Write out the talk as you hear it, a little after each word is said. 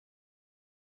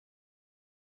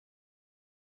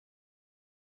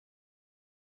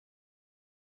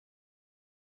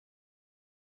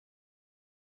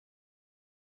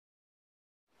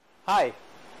Hi,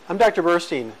 I'm Dr.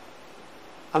 Burstein.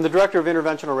 I'm the Director of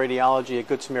Interventional Radiology at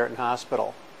Good Samaritan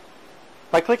Hospital.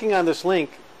 By clicking on this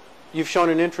link, you've shown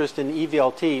an interest in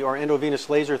EVLT, or endovenous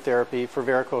laser therapy for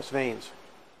varicose veins.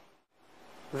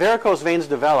 Varicose veins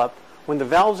develop when the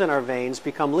valves in our veins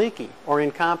become leaky or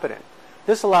incompetent.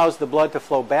 This allows the blood to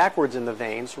flow backwards in the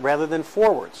veins rather than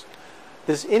forwards.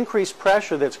 This increased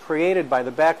pressure that's created by the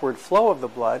backward flow of the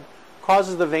blood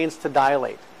causes the veins to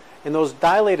dilate, and those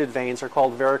dilated veins are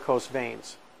called varicose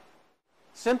veins.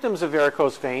 Symptoms of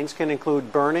varicose veins can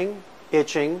include burning,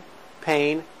 itching,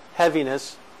 pain,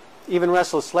 heaviness, even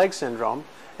restless leg syndrome,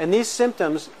 and these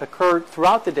symptoms occur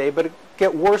throughout the day but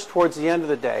get worse towards the end of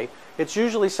the day. It's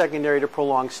usually secondary to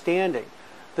prolonged standing.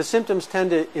 The symptoms tend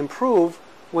to improve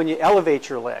when you elevate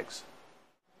your legs.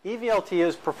 EVLT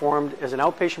is performed as an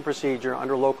outpatient procedure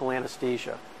under local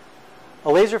anesthesia.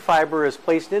 A laser fiber is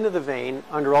placed into the vein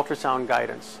under ultrasound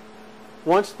guidance.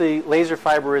 Once the laser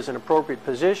fiber is in appropriate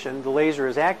position, the laser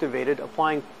is activated,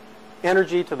 applying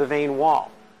energy to the vein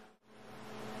wall.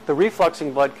 The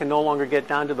refluxing blood can no longer get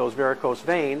down to those varicose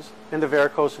veins, and the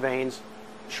varicose veins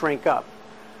shrink up.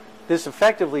 This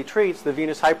effectively treats the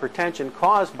venous hypertension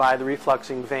caused by the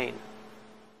refluxing vein.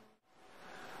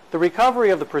 The recovery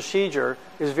of the procedure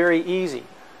is very easy.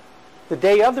 The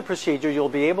day of the procedure, you'll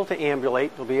be able to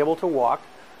ambulate, you'll be able to walk.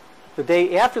 The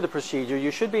day after the procedure,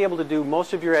 you should be able to do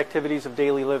most of your activities of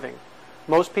daily living.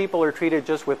 Most people are treated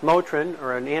just with Motrin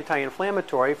or an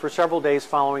anti-inflammatory for several days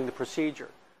following the procedure.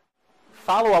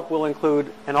 Follow-up will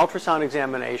include an ultrasound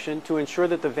examination to ensure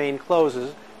that the vein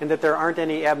closes and that there aren't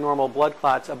any abnormal blood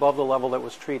clots above the level that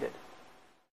was treated.